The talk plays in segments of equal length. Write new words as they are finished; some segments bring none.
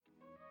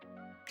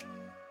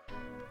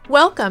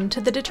Welcome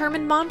to the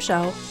Determined Mom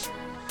Show,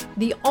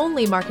 the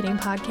only marketing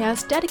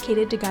podcast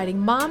dedicated to guiding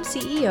mom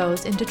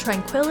CEOs into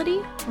tranquility,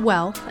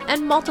 wealth,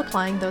 and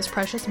multiplying those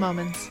precious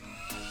moments.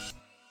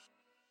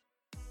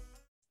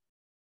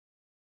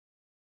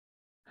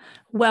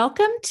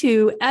 Welcome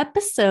to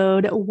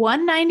episode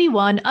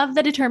 191 of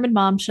the Determined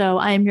Mom Show.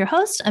 I am your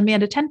host,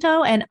 Amanda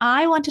Tento, and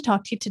I want to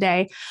talk to you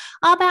today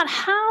about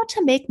how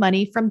to make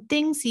money from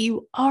things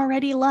you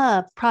already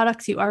love,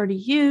 products you already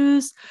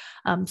use,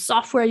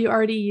 software you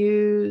already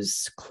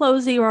use,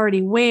 clothes that you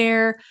already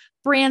wear,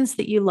 brands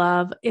that you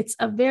love. It's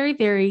a very,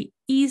 very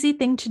easy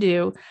thing to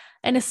do.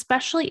 And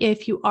especially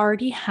if you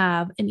already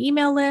have an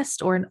email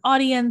list or an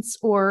audience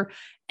or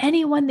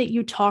anyone that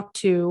you talk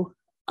to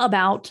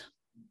about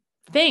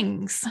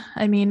things.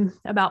 I mean,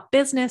 about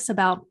business,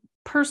 about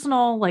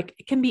personal, like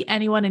it can be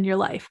anyone in your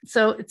life.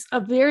 So it's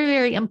a very,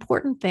 very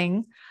important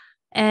thing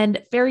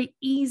and very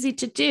easy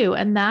to do.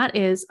 And that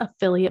is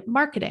affiliate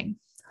marketing.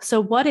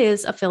 So what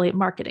is affiliate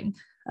marketing?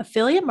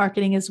 Affiliate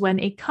marketing is when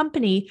a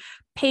company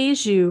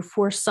pays you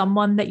for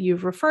someone that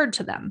you've referred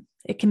to them.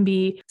 It can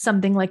be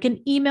something like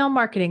an email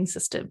marketing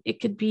system. It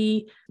could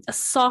be a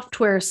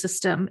software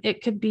system.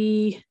 It could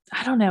be,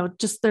 I don't know,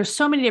 just there's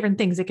so many different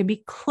things. It could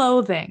be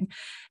clothing.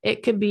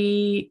 It could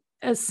be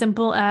as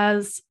simple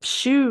as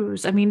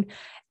shoes. I mean,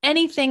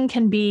 anything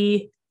can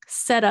be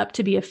set up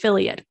to be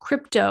affiliate.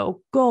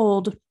 Crypto,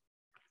 gold,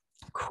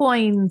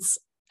 coins.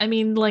 I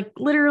mean, like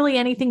literally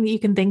anything that you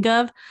can think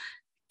of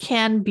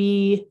can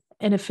be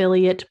an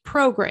affiliate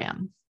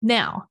program.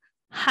 Now,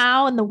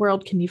 how in the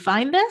world can you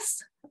find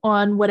this?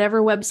 On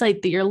whatever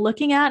website that you're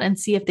looking at and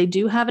see if they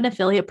do have an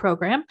affiliate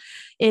program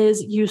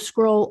is you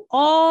scroll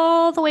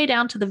all the way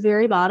down to the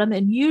very bottom,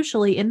 and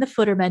usually in the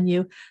footer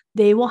menu,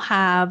 they will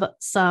have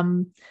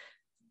some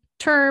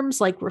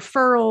terms like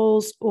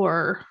referrals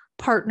or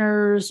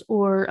partners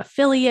or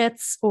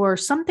affiliates or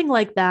something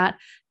like that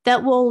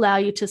that will allow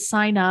you to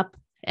sign up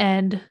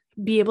and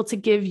be able to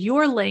give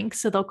your link.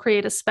 So they'll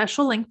create a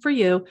special link for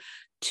you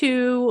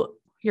to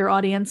your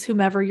audience,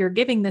 whomever you're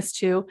giving this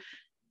to.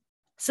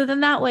 So then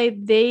that way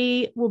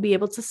they will be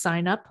able to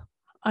sign up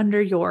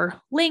under your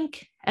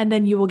link, and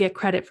then you will get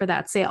credit for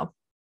that sale.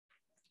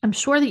 I'm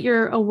sure that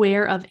you're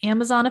aware of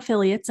Amazon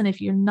affiliates. And if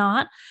you're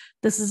not,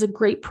 this is a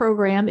great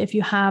program. If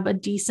you have a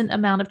decent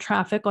amount of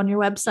traffic on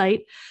your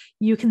website,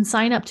 you can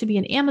sign up to be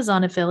an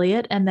Amazon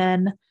affiliate. And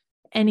then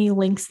any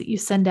links that you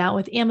send out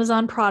with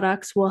Amazon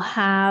products will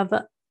have,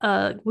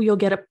 you'll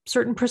get a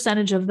certain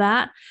percentage of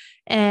that.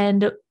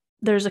 And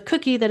there's a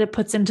cookie that it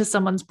puts into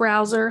someone's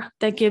browser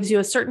that gives you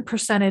a certain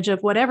percentage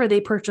of whatever they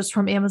purchase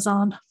from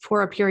Amazon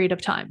for a period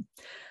of time.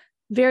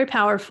 Very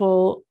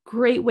powerful,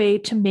 great way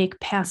to make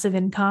passive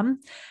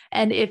income.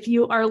 And if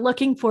you are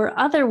looking for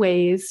other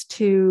ways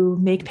to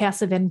make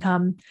passive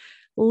income,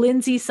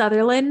 Lindsay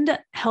Sutherland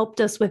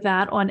helped us with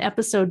that on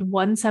episode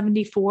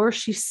 174.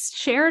 She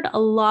shared a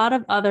lot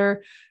of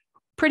other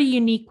pretty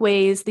unique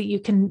ways that you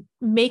can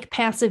make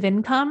passive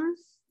income.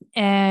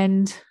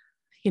 And,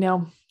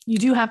 you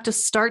do have to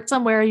start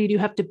somewhere. You do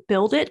have to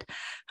build it.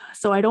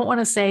 So I don't want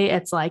to say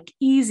it's like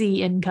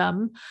easy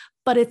income,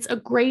 but it's a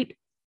great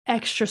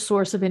extra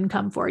source of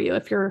income for you.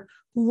 If you're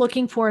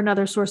looking for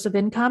another source of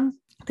income,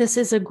 this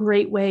is a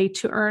great way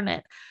to earn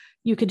it.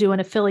 You could do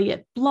an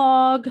affiliate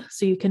blog.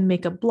 So you can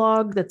make a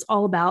blog that's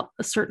all about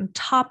a certain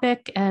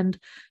topic and,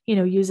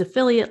 use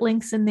affiliate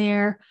links in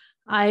there.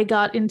 I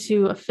got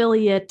into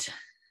affiliate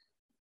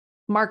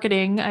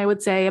marketing, I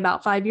would say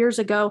about 5 years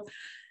ago,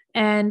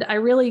 and I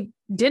really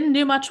didn't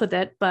do much with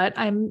it, but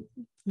I'm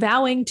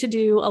vowing to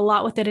do a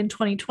lot with it in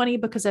 2020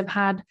 because I've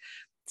had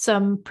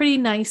some pretty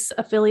nice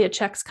affiliate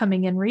checks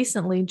coming in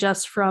recently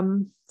just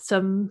from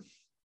some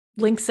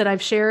links that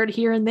I've shared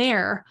here and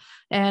there.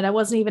 And I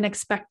wasn't even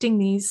expecting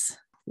these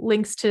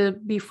links to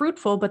be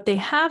fruitful, but they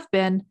have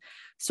been.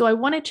 So I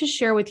wanted to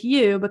share with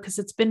you because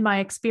it's been my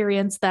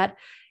experience that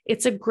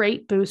it's a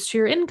great boost to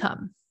your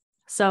income.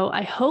 So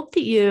I hope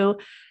that you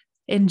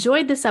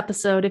enjoyed this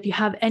episode. If you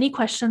have any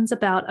questions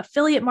about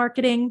affiliate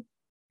marketing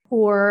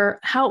or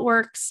how it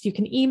works, you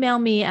can email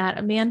me at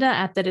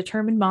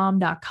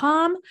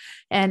amanda@thedeterminedmom.com,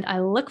 and I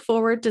look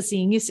forward to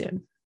seeing you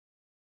soon.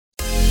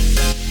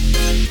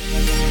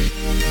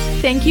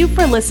 Thank you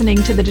for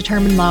listening to the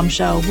Determined Mom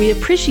Show. We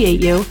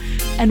appreciate you,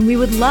 and we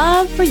would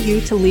love for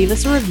you to leave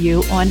us a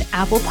review on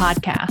Apple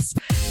Podcasts.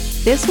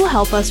 This will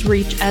help us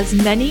reach as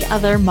many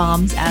other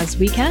moms as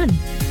we can.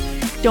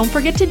 Don't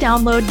forget to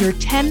download your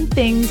 10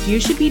 things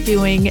you should be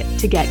doing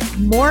to get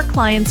more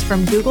clients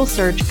from Google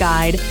Search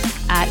Guide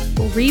at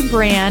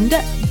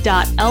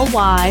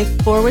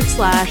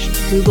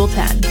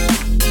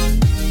rebrand.ly/Google10.